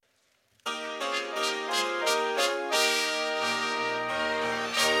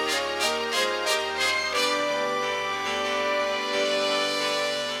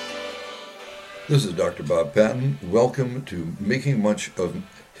This is Dr. Bob Patton. Welcome to Making Much of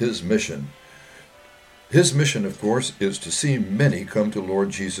His Mission. His mission, of course, is to see many come to Lord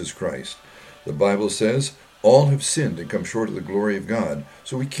Jesus Christ. The Bible says, all have sinned and come short of the glory of God,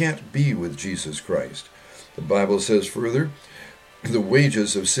 so we can't be with Jesus Christ. The Bible says further, the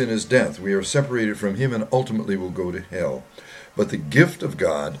wages of sin is death. We are separated from Him and ultimately will go to hell. But the gift of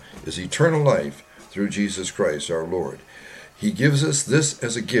God is eternal life through Jesus Christ our Lord. He gives us this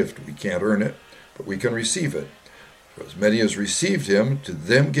as a gift. We can't earn it, but we can receive it. For as many as received Him, to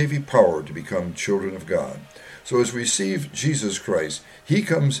them gave He power to become children of God. So as we receive Jesus Christ, He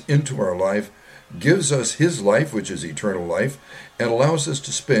comes into our life, gives us His life, which is eternal life, and allows us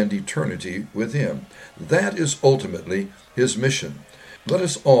to spend eternity with Him. That is ultimately His mission. Let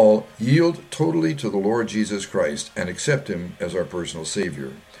us all yield totally to the Lord Jesus Christ and accept Him as our personal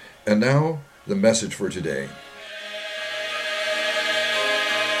Savior. And now, the message for today.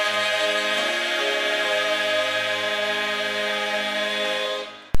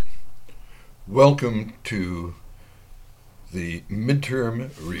 Welcome to the midterm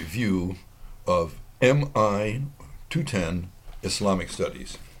review of MI 210 Islamic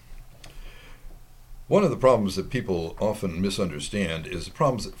Studies. One of the problems that people often misunderstand is the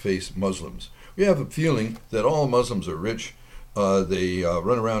problems that face Muslims. We have a feeling that all Muslims are rich. They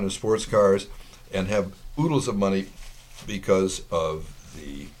run around in sports cars and have oodles of money because of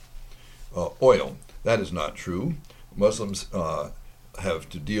the oil. That is not true. Muslims have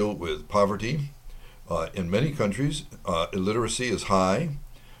to deal with poverty. In many countries, illiteracy is high,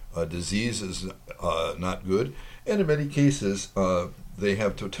 disease is not good, and in many cases, they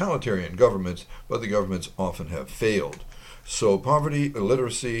have totalitarian governments, but the governments often have failed. So poverty,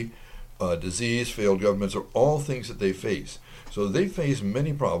 illiteracy, disease, failed governments are all things that they face. So they face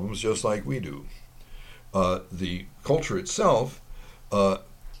many problems just like we do. The culture itself,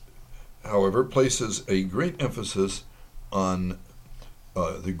 however, places a great emphasis on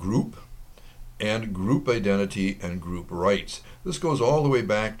the group and group identity and group rights. This goes all the way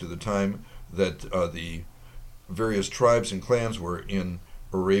back to the time that the various tribes and clans were in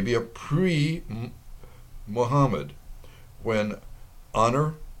Arabia pre-Muhammad, when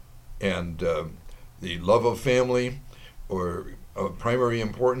honor and the love of family were of primary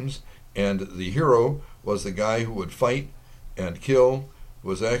importance, and the hero was the guy who would fight and kill,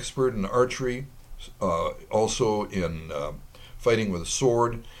 was expert in archery, also in fighting with a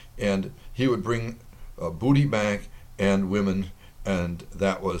sword, and he would bring booty back and women, and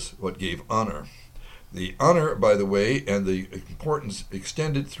that was what gave honor. The honor, by the way, and the importance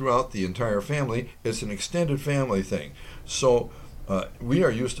extended throughout the entire family. It's an extended family thing. So we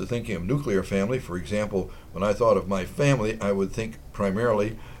are used to thinking of nuclear family. For example, when I thought of my family, I would think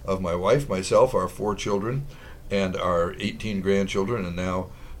primarily of my wife, myself, our 4 children, and our 18 grandchildren, and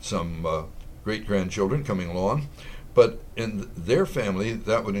now some great-grandchildren coming along. But in their family,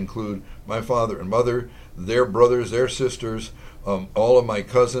 that would include my father and mother, their brothers, their sisters, all of my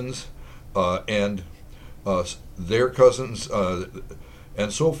cousins, and their cousins,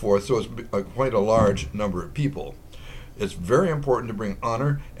 and so forth. So it's quite a large number of people. It's very important to bring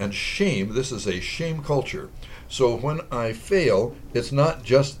honor and shame. This is a shame culture. So when I fail, it's not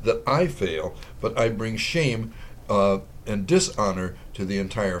just that I fail, but I bring shame and dishonor to the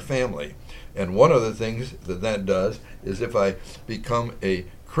entire family. And one of the things that does is if I become a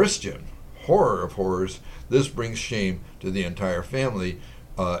Christian, horror of horrors, this brings shame to the entire family.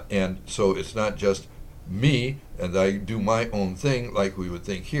 And so it's not just me and I do my own thing like we would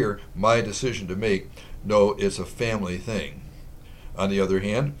think here, my decision to make. No, it's a family thing. On the other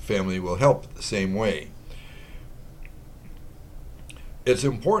hand, family will help the same way. It's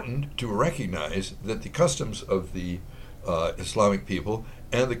important to recognize that the customs of the Islamic people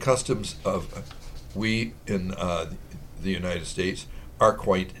and the customs of we in the United States are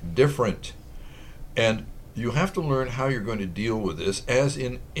quite different. And you have to learn how you're going to deal with this, as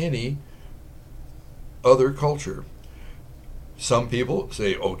in any other culture. Some people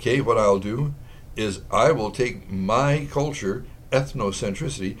say, okay, what I'll do is I will take my culture,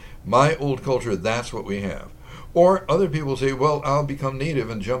 ethnocentricity, my old culture, that's what we have. Or other people say, well, I'll become native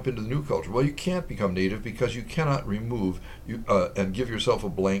and jump into the new culture. Well, you can't become native because you cannot remove and give yourself a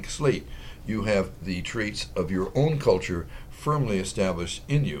blank slate. You have the traits of your own culture firmly established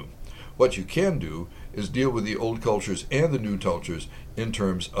in you. What you can do is deal with the old cultures and the new cultures in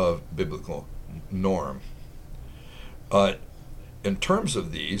terms of biblical norm. In terms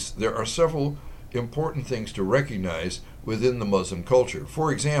of these, there are several important things to recognize within the Muslim culture.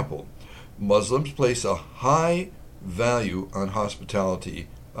 For example, Muslims place a high value on hospitality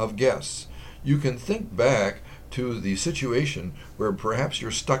of guests. You can think back to the situation where perhaps you're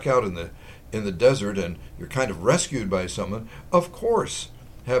stuck out in the desert and you're kind of rescued by someone, of course,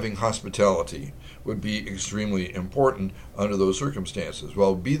 having hospitality would be extremely important under those circumstances.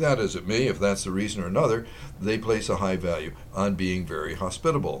 Well, be that as it may, if that's the reason or another, they place a high value on being very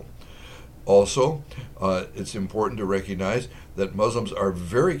hospitable. Also, it's important to recognize that Muslims are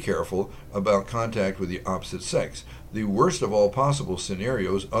very careful about contact with the opposite sex. The worst of all possible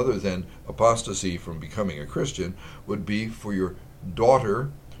scenarios, other than apostasy from becoming a Christian, would be for your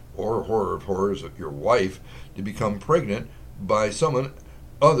daughter, or horror of horrors, your wife, to become pregnant by someone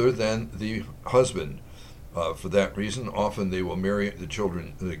other than the husband. For that reason, often they will marry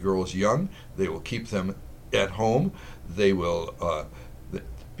the girls young. They will keep them at home. They will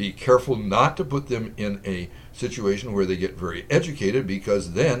be careful not to put them in a situation where they get very educated,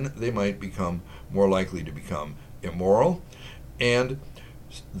 because then they might become more likely to become immoral, and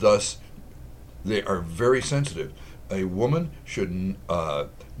thus they are very sensitive. A woman should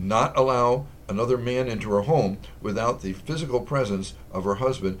not allow another man into her home without the physical presence of her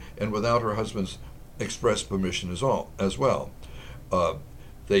husband and without her husband's express permission as well.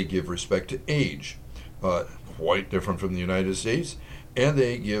 They give respect to age, quite different from the United States, and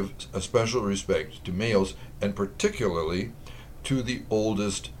they give a special respect to males, and particularly to the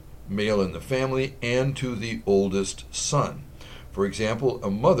oldest male in the family and to the oldest son. For example,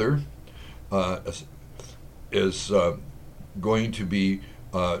 a mother is going to be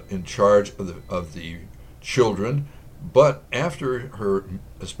in charge of the children, but after her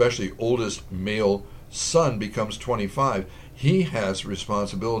especially oldest male son becomes 25, he has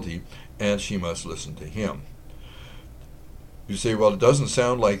responsibility and she must listen to him. You say, well, it doesn't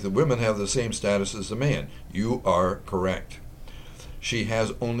sound like the women have the same status as the man. You are correct. She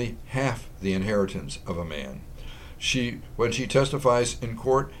has only half the inheritance of a man. When she testifies in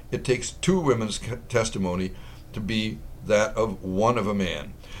court, it takes two women's testimony to be that of one of a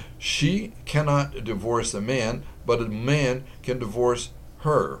man. She cannot divorce the man, but a man can divorce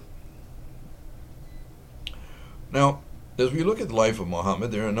her. Now, as we look at the life of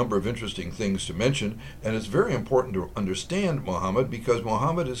Muhammad, there are a number of interesting things to mention, and it's very important to understand Muhammad because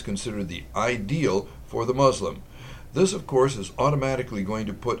Muhammad is considered the ideal for the Muslim. This, of course, is automatically going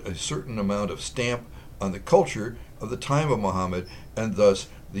to put a certain amount of stamp on the culture of the time of Muhammad, and thus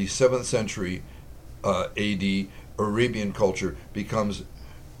the 7th century AD Arabian culture becomes,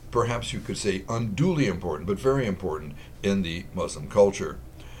 perhaps you could say, unduly important, but very important in the Muslim culture.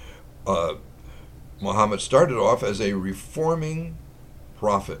 Muhammad started off as a reforming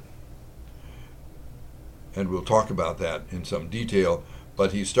prophet, and we'll talk about that in some detail,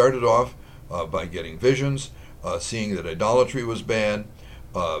 but he started off by getting visions, seeing that idolatry was bad,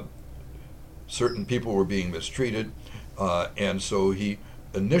 certain people were being mistreated, and so he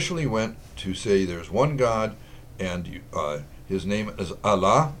initially went to say there's one God, and his name is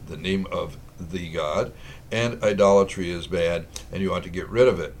Allah, the name of the God, and idolatry is bad, and you ought to get rid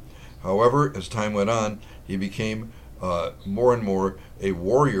of it. However, as time went on, he became more and more a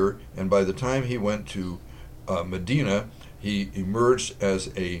warrior, and by the time he went to Medina, he emerged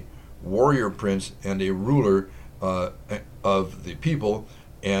as a warrior prince and a ruler of the people,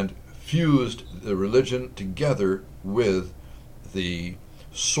 and fused the religion together with the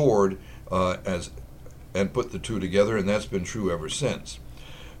sword and put the two together, and that's been true ever since.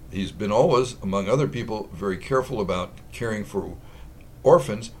 He's been always, among other people, very careful about caring for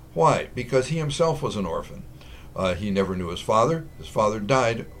orphans. Why? Because he himself was an orphan. He never knew his father. His father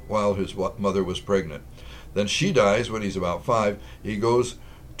died while his mother was pregnant. Then she dies when he's about 5. He goes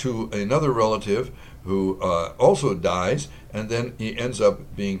to another relative who also dies, and then he ends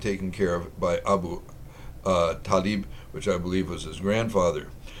up being taken care of by Abu Talib, which I believe was his grandfather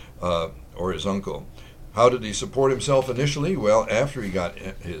or his uncle. How did he support himself initially? Well, after he got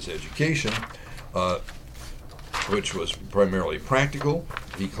his education, which was primarily practical,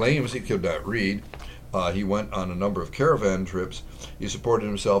 he claims he could not read. He went on a number of caravan trips. He supported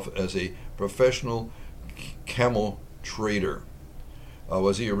himself as a professional camel trader.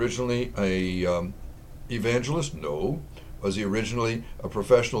 Was he originally a evangelist? No. Was he originally a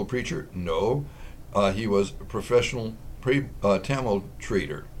professional preacher? No. He was a professional camel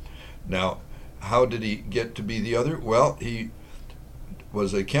trader. Now, how did he get to be the other? Well, he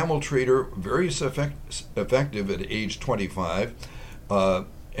was a camel trader, very effective at age 25,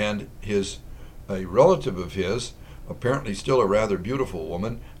 and a relative of his, apparently still a rather beautiful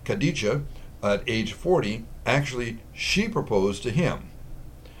woman, Khadija, at age 40, actually she proposed to him.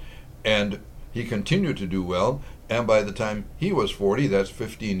 And he continued to do well, and by the time he was 40, that's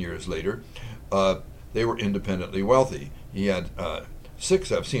 15 years later, they were independently wealthy. He had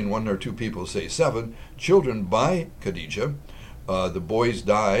 6, I've seen 1 or 2 people say 7, children by Khadija. The boys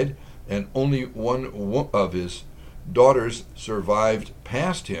died and only one of his daughters survived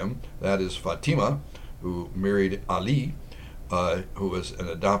past him. That is Fatima, who married Ali, who was an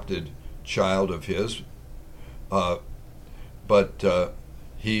adopted child of his. But that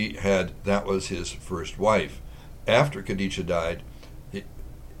was his first wife. After Khadijah died,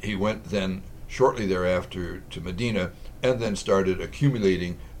 he went then shortly thereafter to Medina, and then started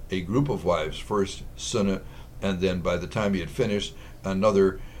accumulating a group of wives, first Sunnah, and then by the time he had finished,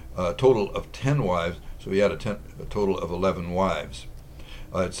 another total of 10 wives, so he had a total of 11 wives.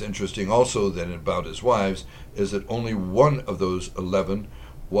 It's interesting also that about his wives is that only one of those 11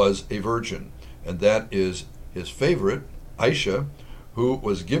 was a virgin, and that is his favorite, Aisha, who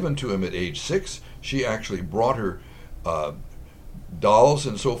was given to him at age 6. She actually brought her dolls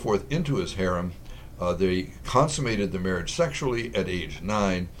and so forth into his harem. They consummated the marriage sexually at age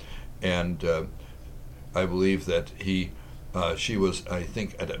 9, and I believe that she was, I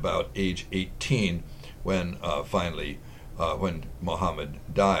think, at about age 18 when finally when Muhammad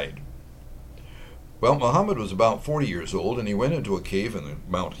died. Well, Muhammad was about 40 years old, and he went into a cave in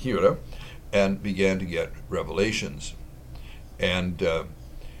Mount Hira and began to get revelations. And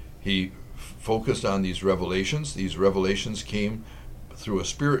he focused on these revelations. These revelations came through a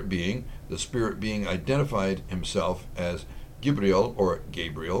spirit being. The spirit being identified himself as Gabriel,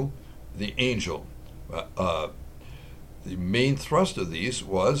 the angel. The main thrust of these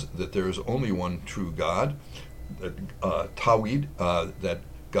was that there is only one true God, Tawhid, that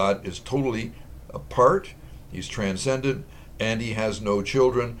God is totally apart, he's transcendent, and he has no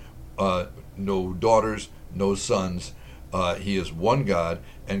children, no daughters, no sons. He is one God,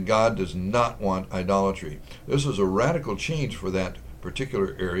 and God does not want idolatry. This was a radical change for that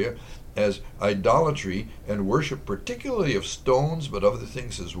particular area, as idolatry and worship, particularly of stones, but other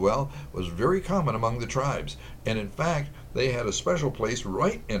things as well, was very common among the tribes. And in fact, they had a special place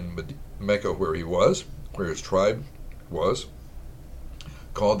right in Mecca where his tribe was,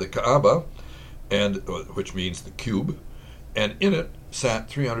 called the Kaaba, and which means the cube, and in it sat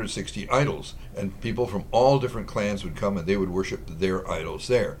 360 idols, and people from all different clans would come and they would worship their idols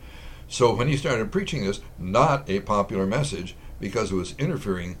there. So when he started preaching this, not a popular message, because it was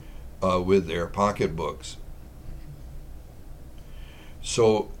interfering with their pocketbooks.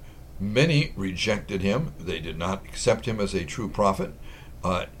 So many rejected him. They did not accept him as a true prophet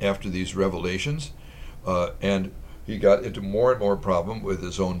after these revelations, and he got into more and more problem with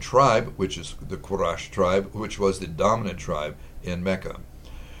his own tribe, which is the Quraysh tribe, which was the dominant tribe in Mecca.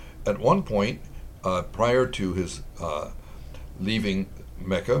 At one point, prior to his leaving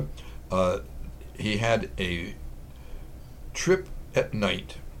Mecca, he had a trip at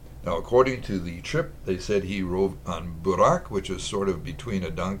night. Now, according to the trip, they said he rode on Burak, which is sort of between a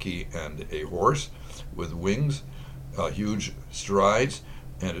donkey and a horse, with wings, huge strides,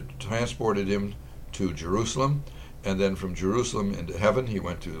 and it transported him to Jerusalem. And then from Jerusalem into heaven, he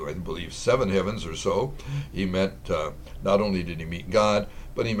went to, I believe, 7 heavens or so. He met, not only did he meet God,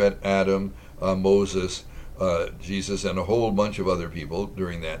 but he met Adam, Moses, Jesus, and a whole bunch of other people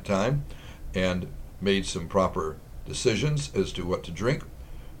during that time, and made some proper decisions as to what to drink.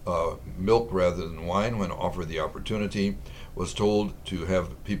 Milk rather than wine when offered the opportunity. Was told to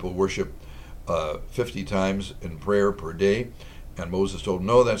have people worship 50 times in prayer per day. And Moses told him,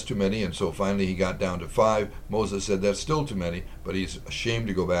 no, that's too many. And so finally he got down to 5. Moses said that's still too many, but he's ashamed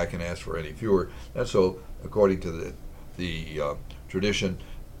to go back and ask for any fewer. And so, according to the tradition,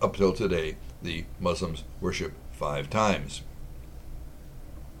 up till today, the Muslims worship 5 times.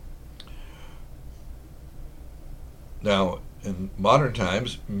 Now, in modern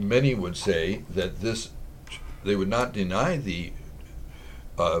times, many would say that they would not deny the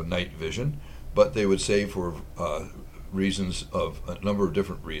night vision, but they would say for reasons of a number of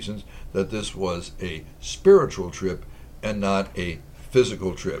different reasons that this was a spiritual trip and not a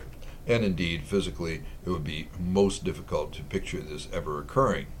physical trip. And indeed, physically, it would be most difficult to picture this ever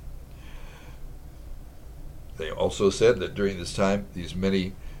occurring. They also said that during this time, these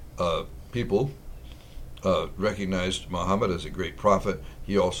many people recognized Muhammad as a great prophet.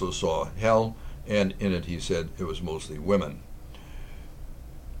 He also saw hell, and in it he said it was mostly women.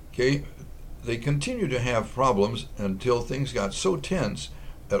 Okay, they continued to have problems until things got so tense.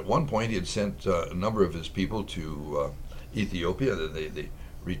 At one point, he had sent a number of his people to Ethiopia. They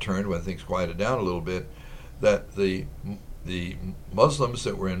returned when things quieted down a little bit. That the Muslims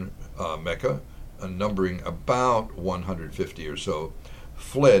that were in Mecca, numbering about 150 or so,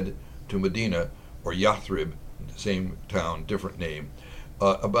 fled to Medina, or Yathrib, same town, different name,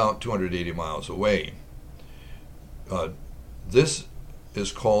 about 280 miles away. This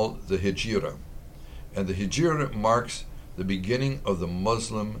is called the Hijra, and the Hijra marks the beginning of the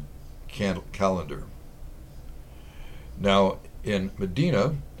Muslim calendar. Now, in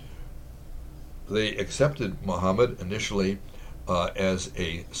Medina, they accepted Muhammad initially as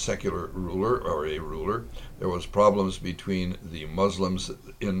a secular ruler or a ruler. There was problems between the Muslims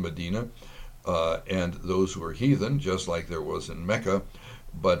in Medina and those who were heathen, just like there was in Mecca.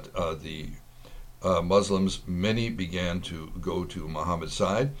 But the Muslims, many began to go to Muhammad's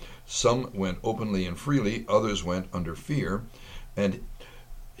side. Some went openly and freely, others went under fear. And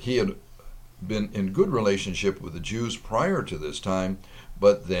he had been in good relationship with the Jews prior to this time,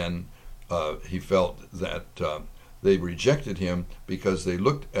 but then he felt that they rejected him because they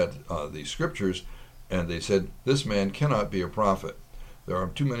looked at the scriptures and they said, this man cannot be a prophet. There are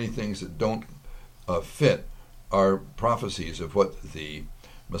too many things that don't fit our prophecies of what the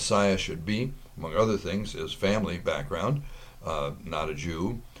Messiah should be, among other things, his family background, not a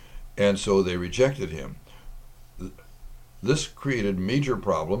Jew, and so they rejected him. This created major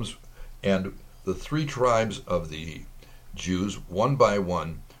problems, and the three tribes of the Jews, one by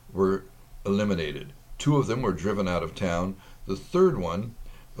one, were eliminated. Two of them were driven out of town. The third one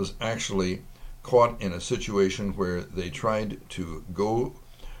was actually caught in a situation where they tried to go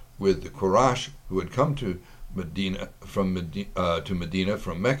with the Quraysh, who had come to Medina from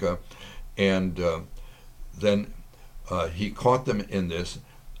Mecca, and then he caught them in this.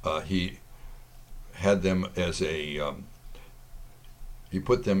 He had them as a he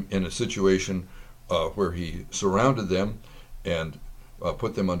put them in a situation where he surrounded them and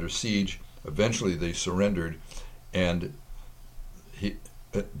put them under siege. Eventually they surrendered, and he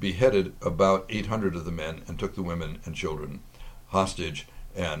beheaded about 800 of the men and took the women and children hostage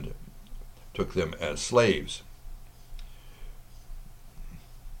and took them as slaves.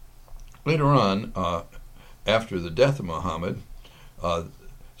 Later on, after the death of Muhammad,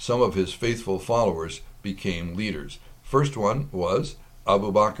 some of his faithful followers became leaders. First one was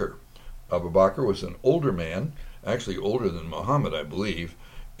Abu Bakr. Abu Bakr was an older man, actually older than Muhammad, I believe,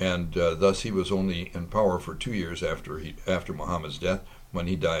 and thus he was only in power for 2 years after Muhammad's death, when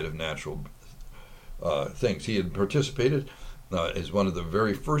he died of natural things. He had participated as one of the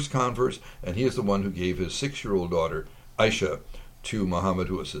very first converts, and he is the one who gave his 6-year-old daughter, Aisha, to Muhammad,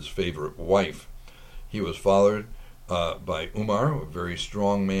 who was his favorite wife. He was followed by Umar, a very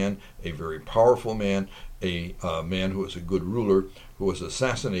strong man, a very powerful man, a man who was a good ruler, who was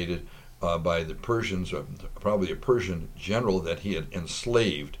assassinated by the Persians, probably a Persian general that he had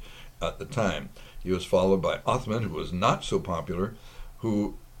enslaved at the time. He was followed by Uthman, who was not so popular,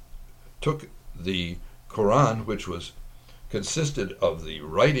 who took the Quran, which consisted of the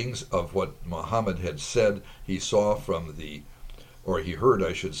writings of what Muhammad had said he saw from he heard,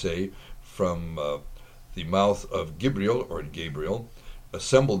 I should say, from the mouth of Gabriel,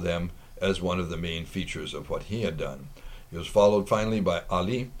 assembled them as one of the main features of what he had done. He was followed finally by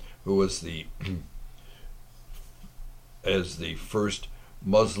Ali, who was as the first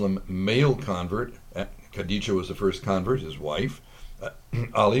Muslim male convert. Khadija was the first convert, his wife.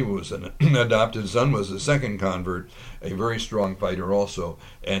 Ali was an adopted son, was the second convert, a very strong fighter also,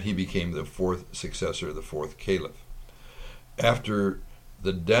 and he became the fourth successor, the fourth caliph. After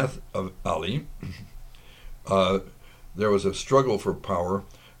the death of Ali, there was a struggle for power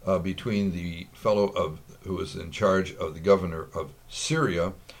between the fellow who was in charge of the governor of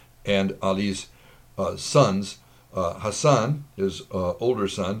Syria and Ali's sons. Hassan, his older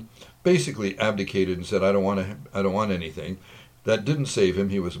son, basically abdicated and said, "I don't want anything." That didn't save him.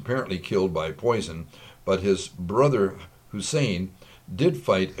 He was apparently killed by poison, but his brother Hussein did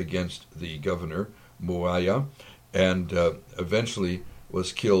fight against the governor Muawiyah, and eventually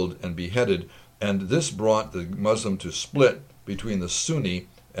was killed and beheaded. And this brought the Muslim to split between the Sunni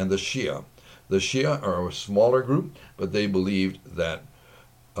and the Shia. The Shia are a smaller group, but they believed that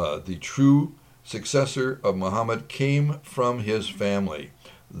the true successor of Muhammad came from his family.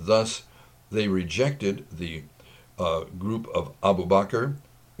 Thus, they rejected the group of Abu Bakr,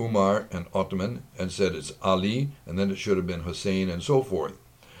 Umar, and Uthman, and said it's Ali, and then it should have been Hussein, and so forth.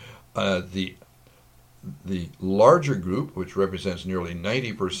 The larger group, which represents nearly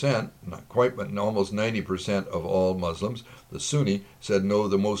 90%, not quite, but almost 90% of all Muslims, the Sunni, said no,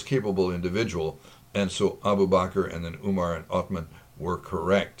 the most capable individual, and so Abu Bakr and then Umar and Uthman were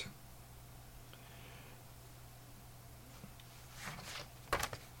correct.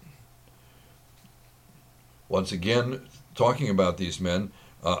 Once again, talking about these men,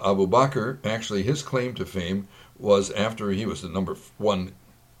 Abu Bakr, actually his claim to fame was, after he was the number one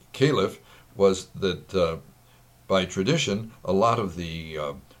caliph, was that by tradition, a lot of the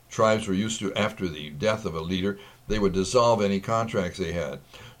tribes were used to, after the death of a leader, they would dissolve any contracts they had.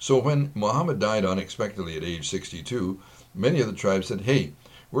 So when Muhammad died unexpectedly at age 62, many of the tribes said, "Hey,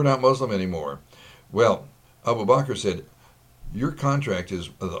 we're not Muslim anymore. Well, Abu Bakr said, your contract is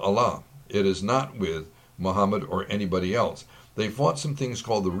with Allah. It is not with Muhammad or anybody else. They fought some things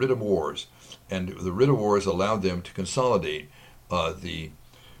called the writ of wars, and the writ of wars allowed them to consolidate the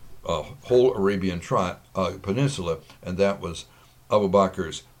whole Arabian peninsula, and that was Abu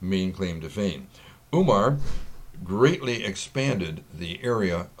Bakr's main claim to fame. Umar greatly expanded the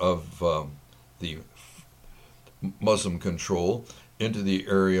area of the Muslim control into the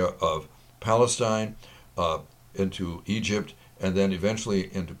area of Palestine, into Egypt, and then eventually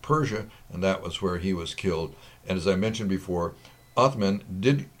into Persia, and that was where he was killed. And as I mentioned before, Uthman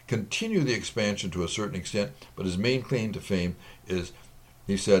did continue the expansion to a certain extent, but his main claim to fame is,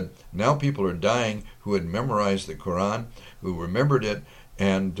 he said, now people are dying who had memorized the Quran, who remembered it,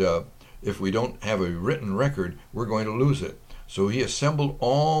 and if we don't have a written record, we're going to lose it. So he assembled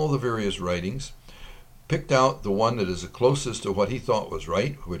all the various writings, picked out the one that is the closest to what he thought was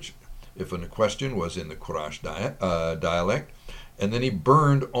right, which, if a question, was in the Quraysh dialect, and then he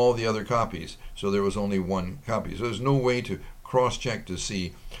burned all the other copies, so there was only one copy. So there's no way to cross-check to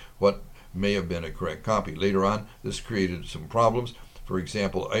see what may have been a correct copy. Later on, this created some problems. For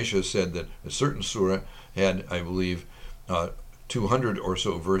example, Aisha said that a certain surah had, I believe, 200 or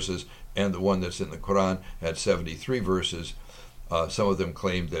so verses, and the one that's in the Quran had 73 verses. Some of them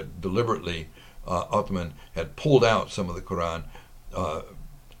claimed that deliberately Uthman had pulled out some of the Quran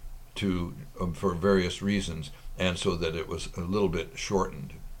for various reasons, and so that it was a little bit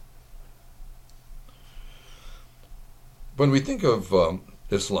shortened. When we think of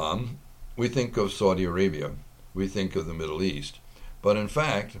Islam, we think of Saudi Arabia, we think of the Middle East, but in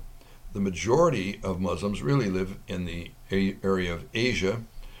fact, the majority of Muslims really live in the area of Asia.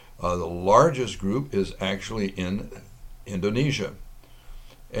 The largest group is actually in Indonesia.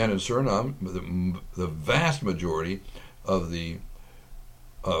 And in Suriname, the vast majority of the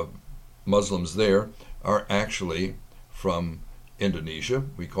Muslims there are actually from Indonesia.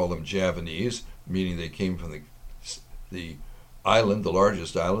 We call them Javanese, meaning they came from the island, the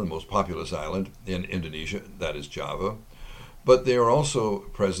largest island, the most populous island in Indonesia, that is Java. But they are also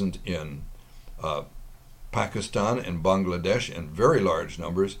present in Pakistan and Bangladesh in very large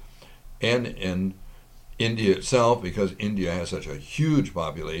numbers, and in India itself, because India has such a huge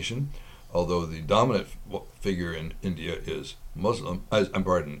population, although the dominant figure in India is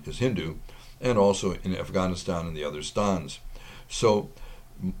is Hindu, and also in Afghanistan and the other stans. So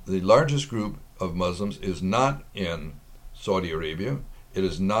the largest group of Muslims is not in Saudi Arabia, it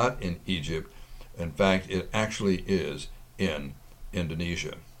is not in Egypt. In fact, it actually is in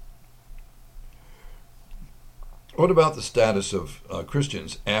Indonesia. What about the status of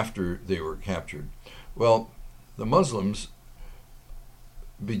Christians after they were captured? Well, the Muslims,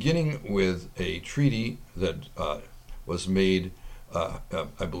 beginning with a treaty that was made,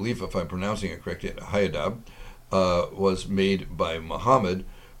 I believe if I'm pronouncing it correctly, Hayadab, was made by Muhammad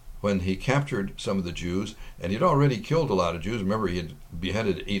when he captured some of the Jews, and he'd already killed a lot of Jews. Remember, he had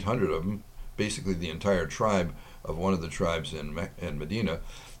beheaded 800 of them, basically the entire tribe of one of the tribes in Medina.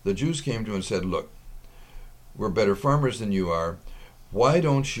 The Jews came to him and said, look, we're better farmers than you are. Why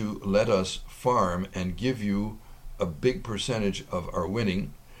don't you let us farm and give you a big percentage of our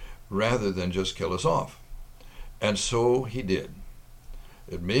winning rather than just kill us off? And so he did.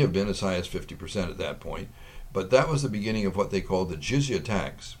 It may have been as high as 50% at that point, but that was the beginning of what they called the jizya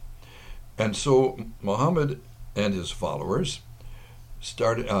tax. And so Muhammad and his followers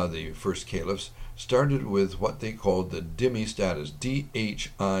started, the first caliphs, started with what they called the dhimmi status, D-H-I-M-M-I.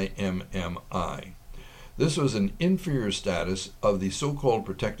 This was an inferior status of the so-called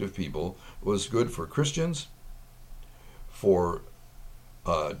protective people. It was good for Christians, for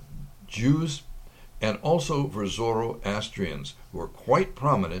Jews, and also for Zoroastrians, who were quite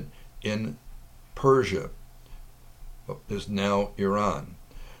prominent in Persia, is now Iran.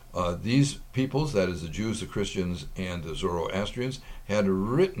 These peoples, that is the Jews, the Christians, and the Zoroastrians, had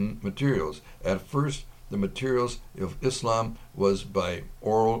written materials. At first, the materials of Islam was by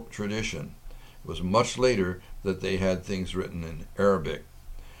oral tradition. It was much later that they had things written in Arabic.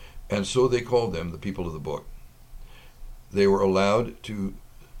 And so they called them the people of the book. They were allowed to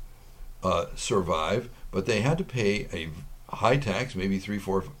survive, but they had to pay a high tax, maybe 3,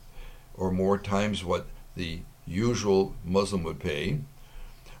 4, or more times what the usual Muslim would pay.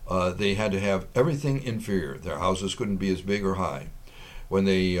 They had to have everything inferior. Their houses couldn't be as big or high. When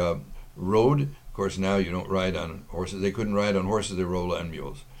they rode, of course now you don't ride on horses. They couldn't ride on horses, they rode on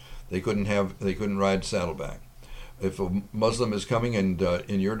mules. They couldn't ride saddleback. If a Muslim is coming and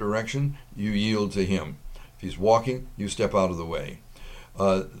in your direction, you yield to him. If he's walking, you step out of the way.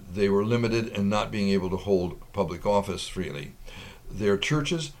 They were limited in not being able to hold public office freely. their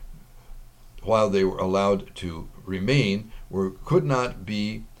churches, while they were allowed to remain, could not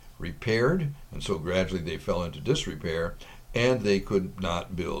be repaired, and so gradually they fell into disrepair, and they could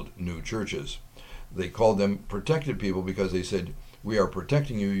not build new churches. They called them protected people because they said, we are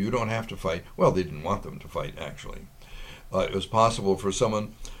protecting you, you don't have to fight. Well, they didn't want them to fight, actually. It was possible for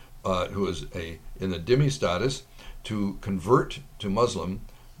someone who was in the dhimmi status to convert to Muslim,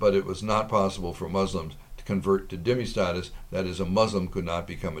 but it was not possible for Muslims to convert to dhimmi status. That is, a Muslim could not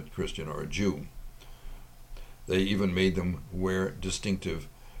become a Christian or a Jew. They even made them wear distinctive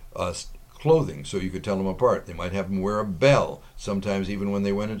clothing so you could tell them apart. They might have them wear a bell. Sometimes even when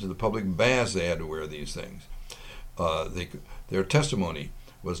they went into the public baths they had to wear these things. Their testimony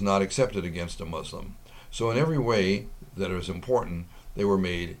was not accepted against a Muslim. So in every way that was important, they were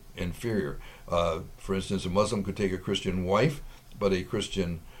made inferior. For instance, a Muslim could take a Christian wife, but a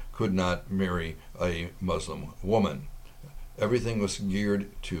Christian could not marry a Muslim woman. Everything was geared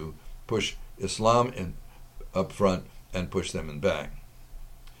to push Islam up front and push them in back.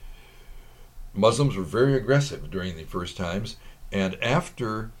 Muslims were very aggressive during the first times, and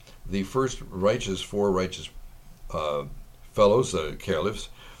after the first four righteous fellows, caliphs,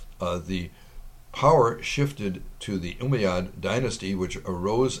 the power shifted to the Umayyad dynasty, which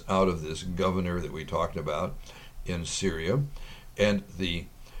arose out of this governor that we talked about in Syria, and the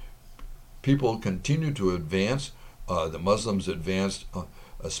people continued to advance. The Muslims advanced,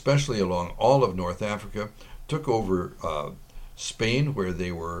 especially along all of North Africa, took over Spain, where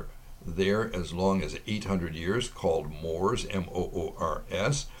they were there as long as 800 years, called Moors,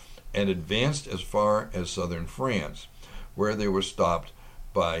 M-O-O-R-S, and advanced as far as southern France, where they were stopped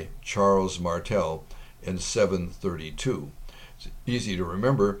by Charles Martel in 732. It's easy to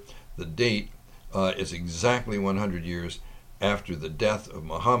remember. The date is exactly 100 years after the death of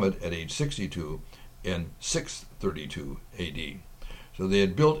Muhammad at age 62 in 632 AD. So they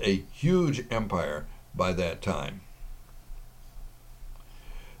had built a huge empire by that time.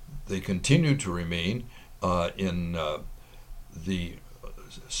 They continued to remain in the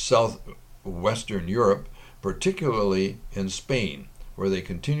southwestern Europe, particularly in Spain, where they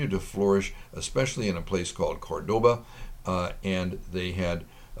continued to flourish, especially in a place called Cordoba, and they had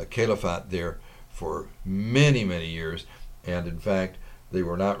a caliphate there for many, many years, and in fact, they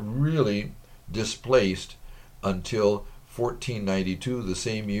were not really displaced until 1492, the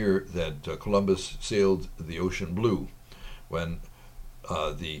same year that Columbus sailed the ocean blue, when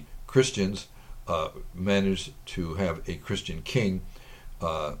the Christians managed to have a Christian king.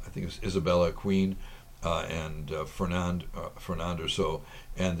 I think it was Isabella, queen, and Fernand or so,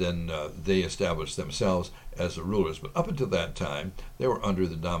 and then they established themselves as the rulers. But up until that time, they were under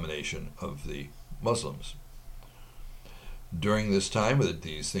the domination of the Muslims. During this time that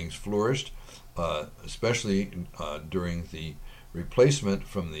these things flourished, especially during the replacement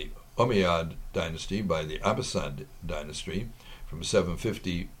from the Umayyad dynasty by the Abbasid dynasty from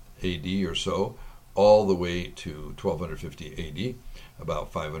 750 AD or so, all the way to 1250 AD,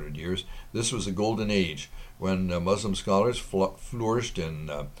 about 500 years. This was a golden age when Muslim scholars flourished in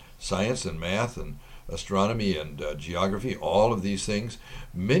science and math and astronomy and geography, all of these things.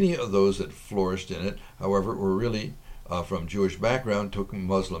 Many of those that flourished in it, however, were really from Jewish background, took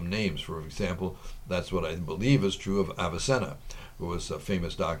Muslim names. For example, that's what I believe is true of Avicenna, who was a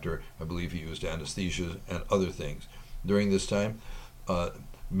famous doctor. I believe he used anesthesia and other things. During this time,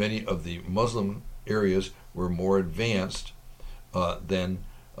 many of the Muslim areas were more advanced than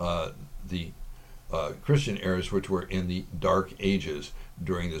the Christian areas, which were in the Dark Ages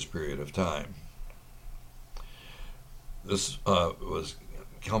during this period of time. This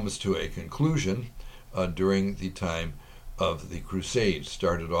comes to a conclusion during the time of the Crusades,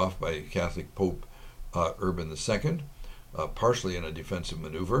 started off by Catholic Pope Urban II, partially in a defensive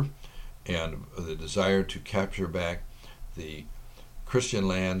maneuver, and the desire to capture back the Christian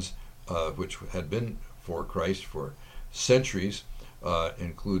lands which had been for Christ for centuries,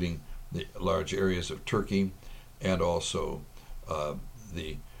 including the large areas of Turkey and also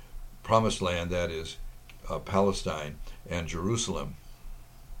the Promised Land, that is Palestine and Jerusalem.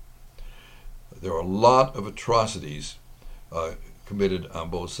 There were a lot of atrocities committed on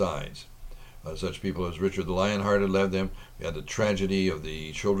both sides. Such people as Richard the Lionhearted led them. We had the tragedy of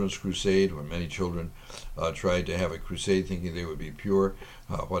the Children's Crusade, where many children tried to have a crusade thinking they would be pure.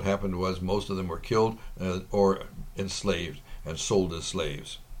 What happened was most of them were killed or enslaved and sold as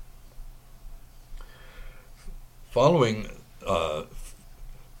slaves. Following the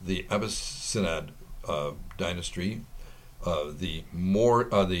Abbasid dynasty, the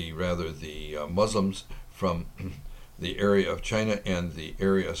Muslims from the area of China and the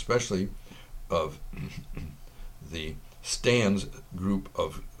area especially of the Stan's group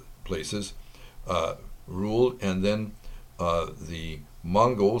of places ruled, and then the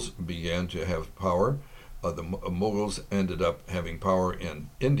Mongols began to have power. The Mughals ended up having power in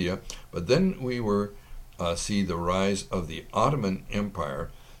India, but then we see the rise of the Ottoman Empire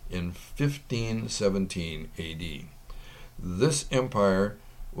in 1517 AD. This empire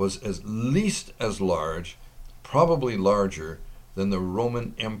was at least as large, probably larger, than the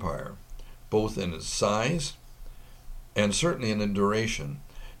Roman Empire, both in its size and certainly in its duration.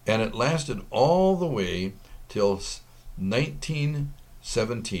 And it lasted all the way till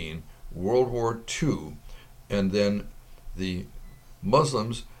 1917, World War II, and then the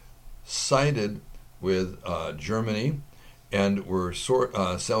Muslims sided with Germany and were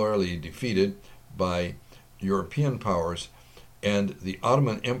sorely defeated by European powers, and the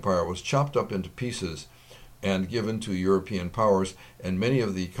Ottoman Empire was chopped up into pieces and given to European powers, and many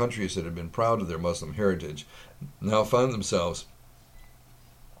of the countries that had been proud of their Muslim heritage now found themselves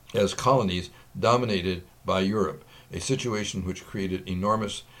as colonies dominated by Europe, a situation which created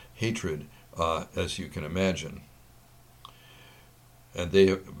enormous hatred, as you can imagine. And they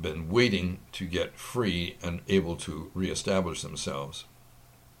have been waiting to get free and able to reestablish themselves.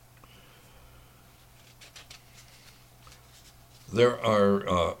 There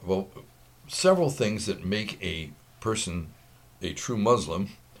are, several things that make a person a true Muslim.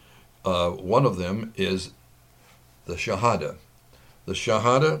 One of them is the Shahada. The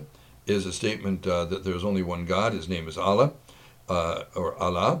Shahada is a statement that there's only one God, his name is Allah, or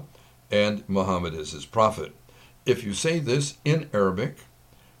Allah, and Muhammad is his prophet. If you say this in Arabic,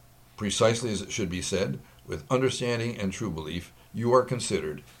 precisely as it should be said, with understanding and true belief, you are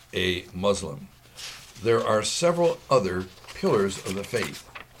considered a Muslim. There are several other pillars of the faith.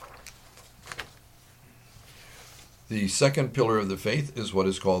 The second pillar of the faith is what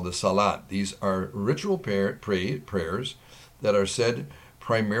is called the Salat. These are ritual prayers that are said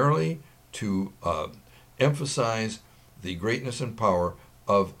primarily to emphasize the greatness and power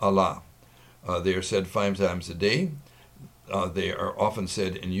of Allah. They are said 5 times a day. They are often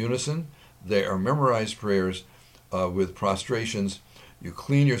said in unison. They are memorized prayers with prostrations. You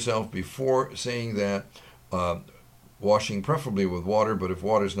clean yourself before saying that, washing preferably with water, but if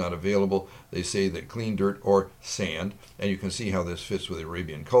water is not available, they say that clean dirt or sand, and you can see how this fits with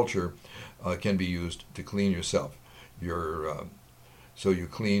Arabian culture, can be used to clean yourself. So you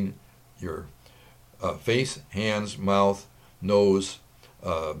clean your face, hands, mouth, nose,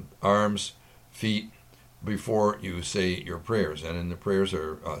 arms, feet, before you say your prayers. And the prayers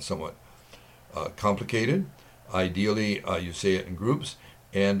are somewhat complicated. Ideally, you say it in groups,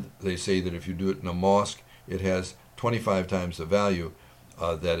 and they say that if you do it in a mosque, it has 25 times the value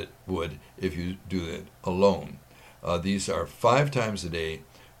that it would if you do it alone. These are 5 times a day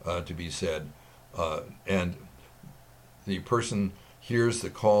to be said, and the person hears the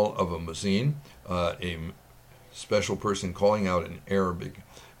call of a muezzin, a special person calling out in Arabic,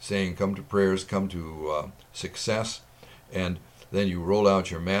 saying, "Come to prayers, come to success," and then you roll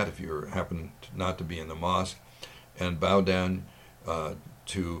out your mat if you happen not to be in the mosque, and bow down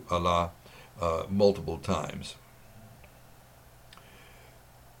to Allah multiple times.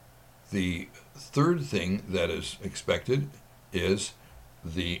 The third thing that is expected is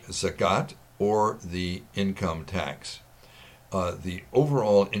the zakat, or the income tax. The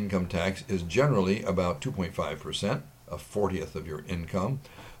overall income tax is generally about 2.5%, a 40th of your income,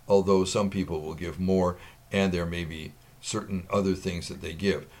 although some people will give more, and there may be certain other things that they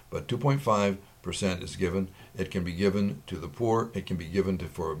give. But 2.5% is given. It can be given to the poor. It can be given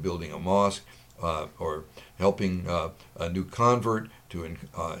for building a mosque, or helping a new convert to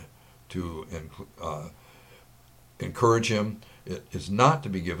encourage him. It is not to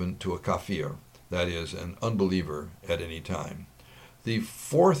be given to a kafir, that is, an unbeliever, at any time. The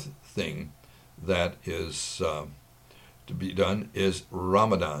fourth thing that is to be done is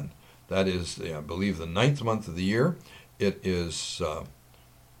Ramadan. That is, I believe, the 9th month of the year. It is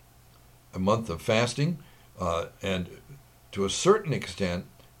a month of fasting, and to a certain extent,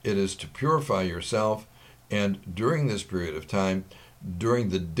 it is to purify yourself. And during this period of time, during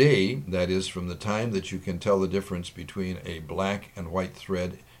the day, that is, from the time that you can tell the difference between a black and white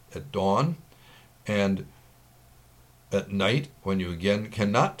thread at dawn, and at night, when you again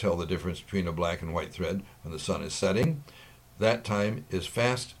cannot tell the difference between a black and white thread when the sun is setting, that time is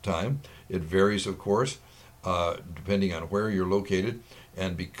fast time. It varies, of course, depending on where you're located,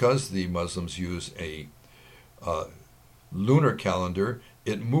 and because the Muslims use a lunar calendar,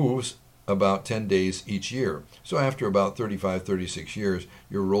 it moves about 10 days each year. So after about 35, 36 years,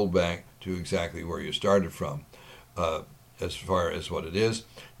 you're rolled back to exactly where you started from, as far as what it is.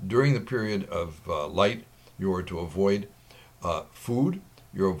 During the period of light, you are to avoid food,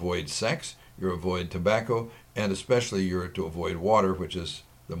 you avoid sex, you avoid tobacco, and especially you're to avoid water, which is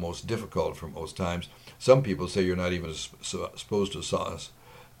the most difficult for most times. Some people say you're not even supposed to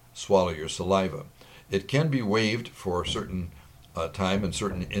swallow your saliva. It can be waived for a certain time and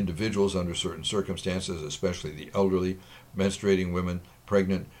certain individuals under certain circumstances, especially the elderly, menstruating women,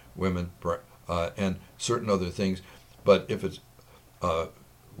 pregnant women, and certain other things. But if it's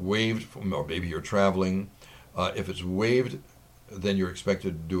waived, or maybe you're traveling, if it's waived, then you're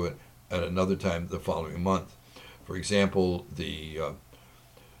expected to do it at another time the following month. For example, the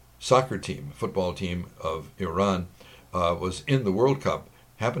soccer team, football team of Iran, was in the World Cup,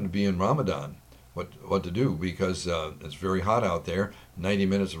 happened to be in Ramadan. What to do, because it's very hot out there, 90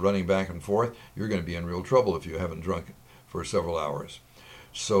 minutes of running back and forth, you're going to be in real trouble if you haven't drunk for several hours.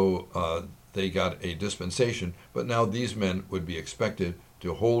 So they got a dispensation, but now these men would be expected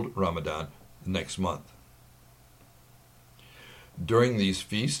to hold Ramadan next month. During these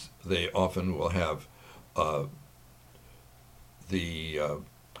feasts, they often will have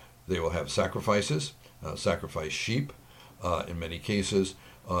they will have sacrifices, sacrifice sheep in many cases.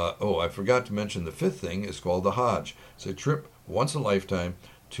 I forgot to mention the fifth thing is called the Hajj. It's a trip once a lifetime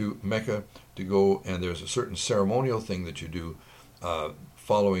to Mecca to go, and there's a certain ceremonial thing that you do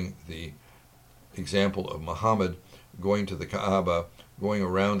following the example of Muhammad, going to the Kaaba, going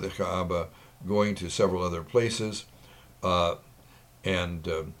around the Kaaba, going to several other places,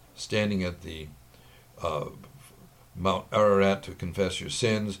 and standing at the Mount Ararat to confess your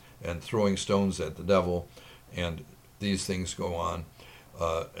sins, and throwing stones at the devil, and these things go on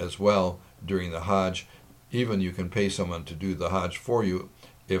as well during the Hajj. Even you can pay someone to do the Hajj for you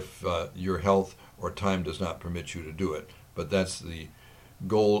if your health or time does not permit you to do it. But that's the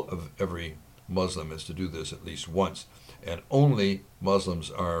goal of every Muslim, is to do this at least once. And only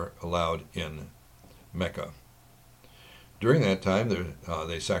Muslims are allowed in Mecca. During that time,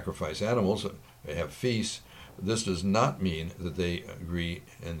 they sacrifice animals, they have feasts. This does not mean that they agree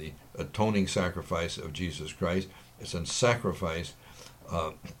in the atoning sacrifice of Jesus Christ. It's a sacrifice,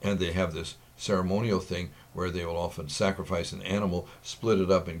 and they have this ceremonial thing where they will often sacrifice an animal, split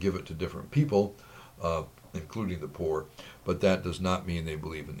it up, and give it to different people, including the poor. But that does not mean they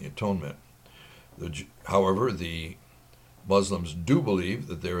believe in the atonement. However, the Muslims do believe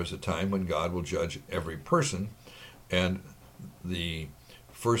that there is a time when God will judge every person, and the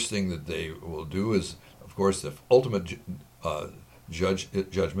first thing that they will do is, of course, the ultimate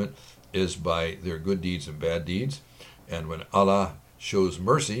judgment is by their good deeds and bad deeds. And when Allah shows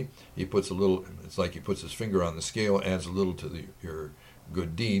mercy, he puts a little, it's like he puts his finger on the scale, adds a little to your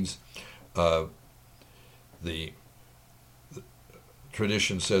good deeds. The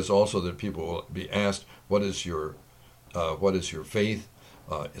tradition says also that people will be asked, what is your faith?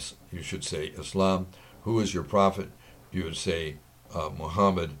 You should say Islam. Who is your prophet? You would say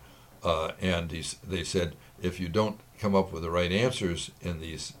Muhammad. And they said, if you don't come up with the right answers in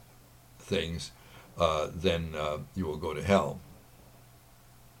these things, then you will go to hell.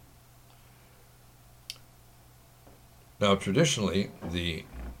 Now, traditionally, the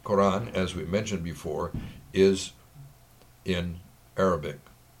Quran, as we mentioned before, is in Arabic.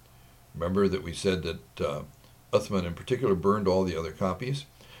 Remember that we said that Uthman in particular burned all the other copies,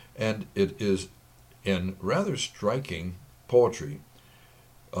 and it is in rather striking poetry.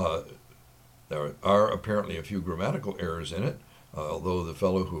 There are apparently a few grammatical errors in it, although the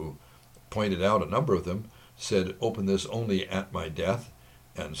fellow who pointed out a number of them said, "Open this only at my death,"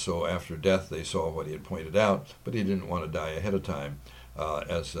 and so after death they saw what he had pointed out, but he didn't want to die ahead of time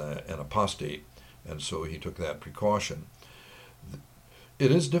as an apostate, and so he took that precaution.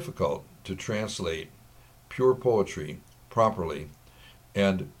 It is difficult to translate pure poetry properly,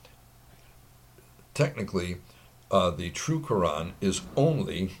 and technically the true Quran is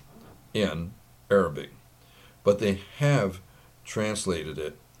only in Arabic, but they have translated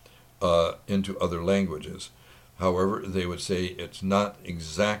it into other languages. However, they would say it's not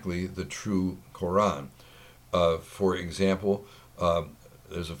exactly the true Quran. For example,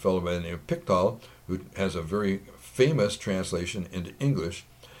 there's a fellow by the name of Pickthall who has a very famous translation into English,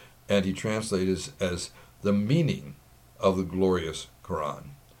 and he translates as the meaning of the glorious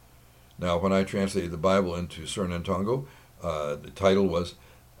Quran. Now, when I translated the Bible into Sernantongo, the title was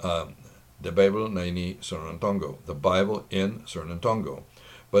The Bible Naini Sernantongo, the Bible in Sernantongo.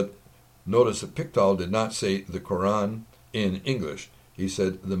 But notice that Pickthall did not say the Quran in English. He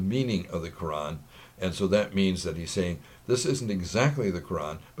said the meaning of the Quran, and so that means that he's saying this isn't exactly the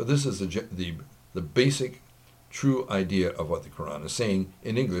Quran, but this is the basic true idea of what the Quran is saying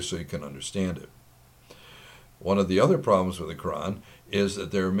in English so you can understand it. One of the other problems with the Quran is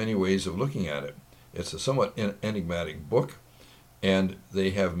that there are many ways of looking at it. It's a somewhat enigmatic book, and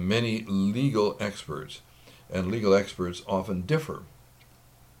they have many legal experts, and legal experts often differ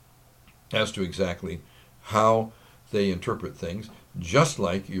as to exactly how they interpret things, just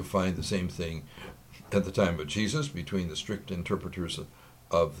like you find the same thing at the time of Jesus between the strict interpreters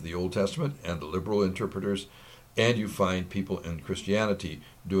of the Old Testament and the liberal interpreters, and you find people in Christianity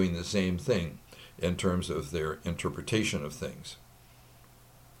doing the same thing in terms of their interpretation of things.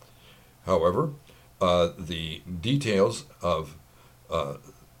 However, the details of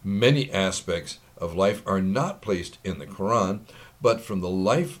many aspects of life are not placed in the Quran, but from the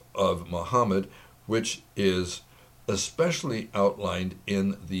life of Muhammad, which is especially outlined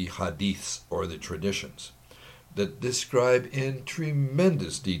in the hadiths, or the traditions, that describe in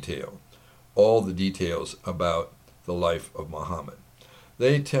tremendous detail all the details about the life of Muhammad.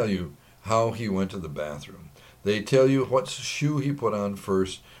 They tell you how he went to the bathroom. They tell you what shoe he put on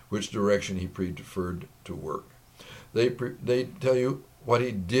first, which direction he preferred to work. They tell you what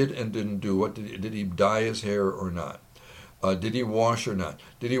he did and didn't do. What did he dye his hair or not? Did he wash or not?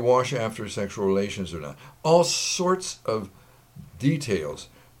 Did he wash after sexual relations or not? All sorts of details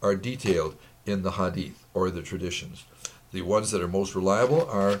are detailed in the hadith, or the traditions. The ones that are most reliable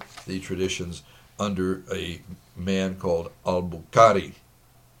are the traditions under a man called Al-Bukhari.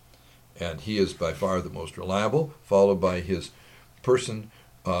 And he is by far the most reliable, followed by his person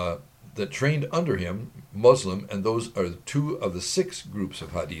that trained under him, Muslim, and those are 2 of the 6 groups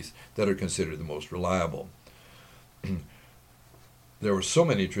of hadith that are considered the most reliable. There were so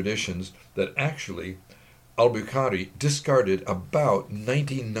many traditions that actually Al-Bukhari discarded about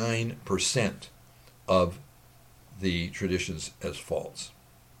 99% of the traditions as false.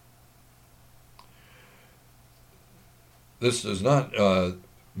 This does not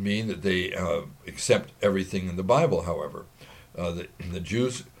mean that they accept everything in the Bible, however. The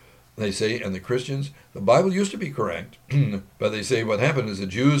Jews, they say, and the Christians, the Bible used to be correct, but they say what happened is the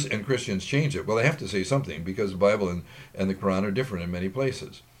Jews and Christians changed it. Well, they have to say something, because the Bible and the Quran are different in many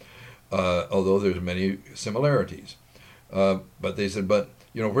places, although there's many similarities. But they said, but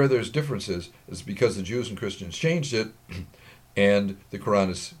where there's differences is because the Jews and Christians changed it, and the Quran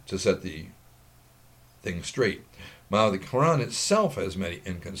is to set the thing straight. Now, the Quran itself has many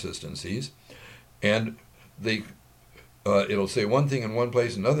inconsistencies, and it'll say one thing in one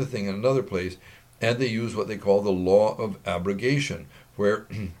place, another thing in another place, and they use what they call the law of abrogation, where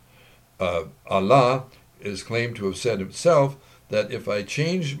Allah is claimed to have said himself that if I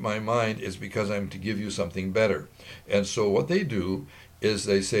change my mind, it's because I'm to give you something better. And so what they do is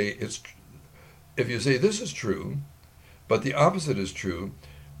they say, if you say this is true, but the opposite is true,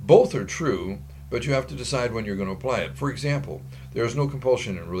 both are true, but you have to decide when you're going to apply it. For example, there is no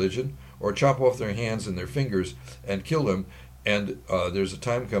compulsion in religion, or chop off their hands and their fingers and kill them, and there's a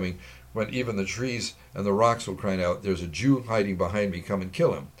time coming when even the trees and the rocks will cry out, there's a Jew hiding behind me, come and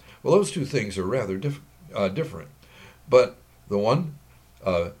kill him. Well, those 2 things are rather different. But the one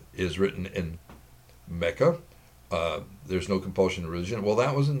is written in Mecca. There's no compulsion in religion. Well,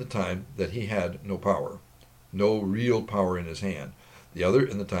 that was in the time that he had no power, no real power in his hand. The other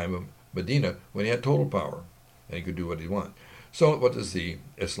in the time of Medina, when he had total power, and he could do what he wanted. So what does the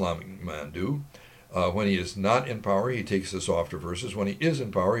Islamic man do? When he is not in power, he takes the softer verses. When he is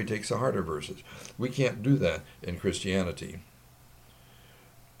in power, he takes the harder verses. We can't do that in Christianity.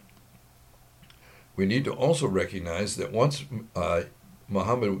 We need to also recognize that once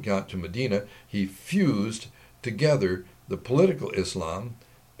Muhammad got to Medina, he fused together the political Islam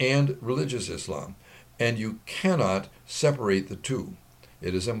and religious Islam. And you cannot separate the 2.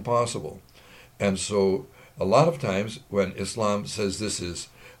 It is impossible. And so a lot of times when Islam says this is,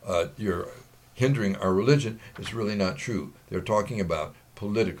 you're hindering our religion, it's really not true. They're talking about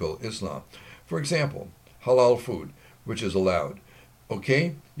political Islam. For example, halal food, which is allowed.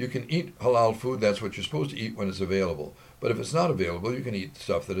 Okay, you can eat halal food, that's what you're supposed to eat when it's available. But if it's not available, you can eat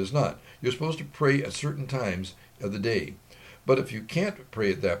stuff that is not. You're supposed to pray at certain times of the day. But if you can't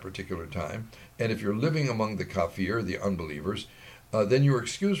pray at that particular time, and if you're living among the kafir, the unbelievers, then you're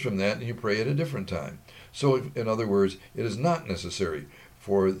excused from that and you pray at a different time. So, in other words, it is not necessary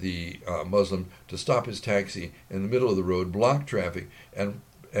for the Muslim to stop his taxi in the middle of the road, block traffic, and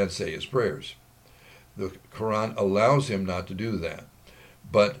say his prayers. The Quran allows him not to do that.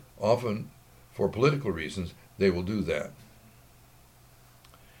 But often, for political reasons, they will do that.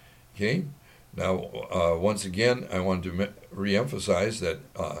 Okay? Now, once again, I want to reemphasize that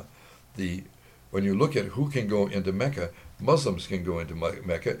when you look at who can go into Mecca, Muslims can go into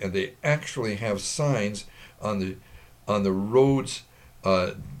Mecca, and they actually have signs on the roads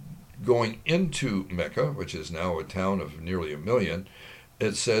going into Mecca, which is now a town of nearly 1 million,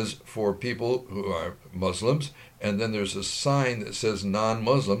 it says for people who are Muslims, and then there's a sign that says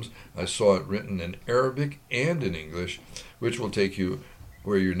non-Muslims. I saw it written in Arabic and in English, which will take you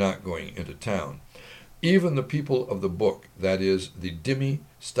where you're not going into town. Even the people of the book, that is, the dhimmi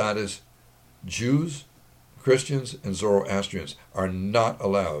status Jews, Christians, and Zoroastrians, are not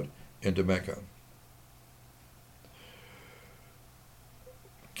allowed into Mecca.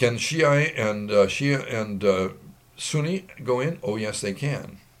 Can Shia and Sunni go in? Oh, yes, they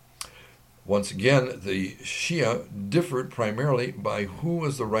can. Once again, the Shia differed primarily by who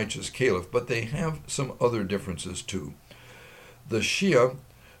was the righteous caliph, but they have some other differences too. The Shia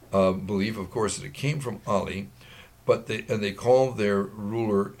believe, of course, that it came from Ali, but they call their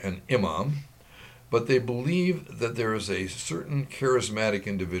ruler an imam, but they believe that there is a certain charismatic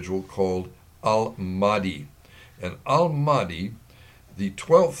individual called al-Mahdi. And al-Mahdi, the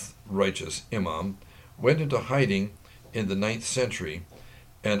 12th righteous imam, went into hiding in the 9th century,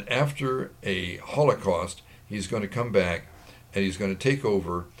 and after a Holocaust, he's going to come back, and he's going to take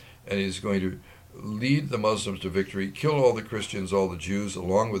over, and he's going to lead the Muslims to victory, kill all the Christians, all the Jews,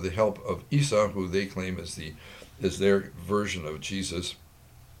 along with the help of Isa, who they claim is their version of Jesus,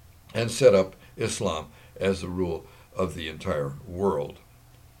 and set up Islam as the rule of the entire world.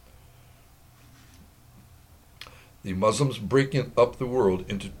 The Muslims break up the world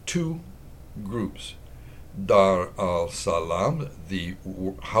into two groups: Dar al-Salam, the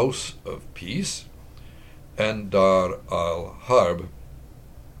house of peace, and Dar al-Harb,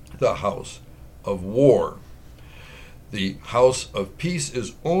 the house of war. The house of peace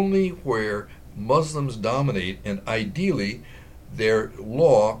is only where Muslims dominate, and ideally their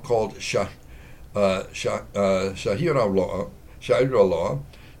law called Sharia law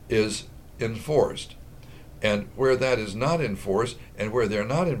is enforced. And where that is not enforced, and where they're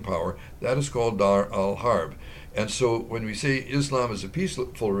not in power, that is called Dar al-Harb. And so when we say Islam is a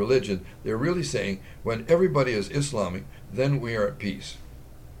peaceful religion, they're really saying when everybody is Islamic, then we are at peace.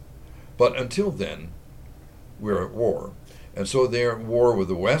 But until then, we're at war. And so they're at war with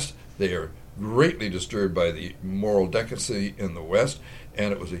the West. They are greatly disturbed by the moral decency in the West,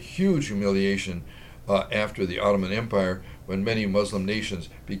 and it was a huge humiliation after the Ottoman Empire when many Muslim nations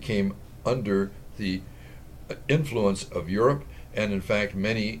became under the influence of Europe, and in fact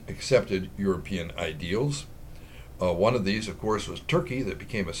many accepted European ideals. One of these, of course, was Turkey, that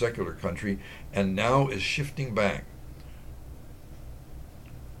became a secular country and now is shifting back.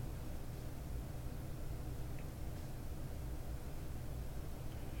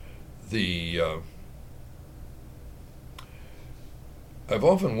 I've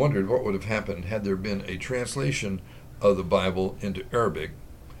often wondered what would have happened had there been a translation of the Bible into Arabic,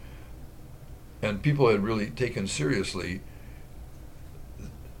 and people had really taken seriously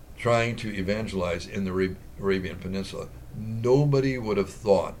trying to evangelize in the Arabian Peninsula. Nobody would have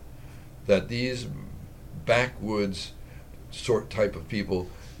thought that these backwoods type of people,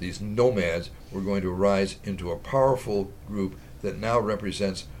 these nomads, were going to rise into a powerful group that now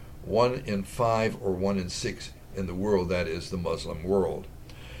represents 1 in 5 or 1 in 6 in the world, that is, the Muslim world.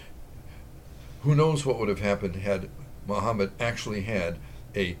 Who knows what would have happened had Muhammad actually had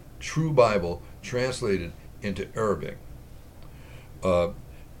a true Bible translated into Arabic? Who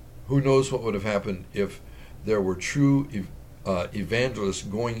knows what would have happened if there were true evangelists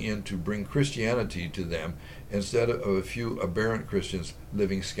going in to bring Christianity to them instead of a few aberrant Christians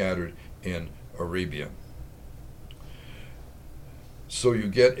living scattered in Arabia? So you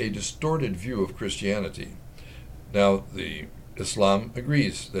get a distorted view of Christianity. Now, the Islam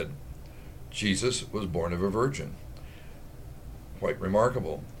agrees that Jesus was born of a virgin. Quite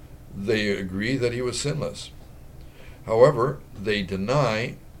remarkable. They agree that he was sinless. However, they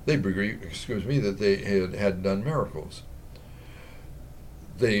agree that they had done miracles.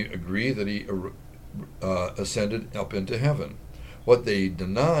 They agree that he ascended up into heaven. What they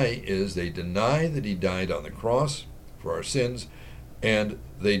deny is they deny that he died on the cross for our sins, and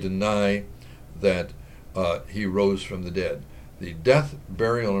they deny that he rose from the dead. The death,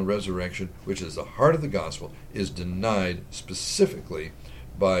 burial, and resurrection, which is the heart of the gospel, is denied specifically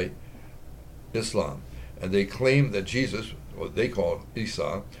by Islam. And they claim that Jesus, what they call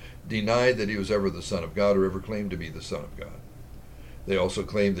Isa, denied that he was ever the Son of God or ever claimed to be the Son of God. They also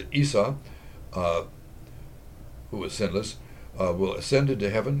claim that Isa, who was sinless, will ascend into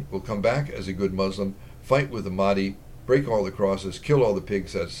heaven, will come back as a good Muslim, fight with the Mahdi, break all the crosses, kill all the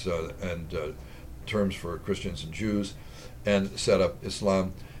pigs, and terms for Christians and Jews, and set up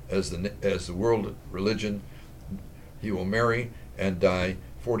Islam as the world religion. He will marry and die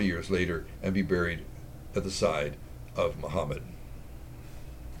 40 years later and be buried at the side of Muhammad.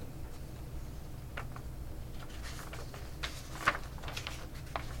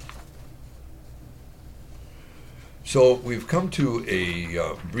 So we've come to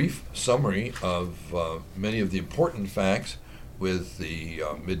a brief summary of many of the important facts with the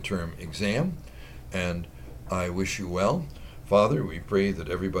midterm exam, and I wish you well. Father, we pray that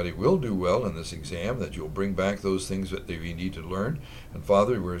everybody will do well in this exam, that you'll bring back those things that we need to learn. And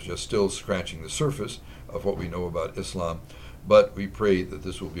Father, we're just still scratching the surface of what we know about Islam, but we pray that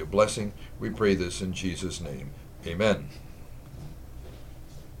this will be a blessing. We pray this in Jesus' name. Amen.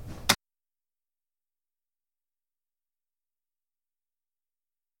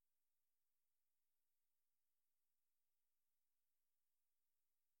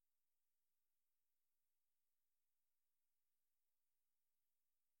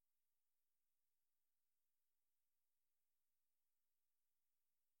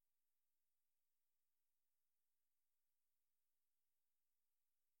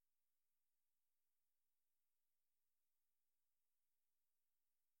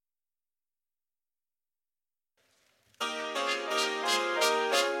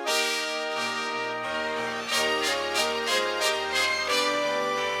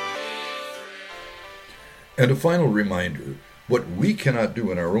 And a final reminder, what we cannot do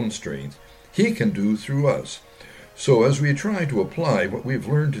in our own strength, He can do through us. So as we try to apply what we've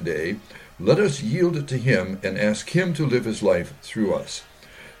learned today, let us yield it to Him and ask Him to live His life through us.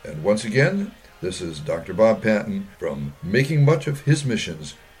 And once again, this is Dr. Bob Patton from Making Much of His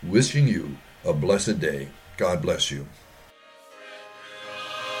Missions, wishing you a blessed day. God bless you.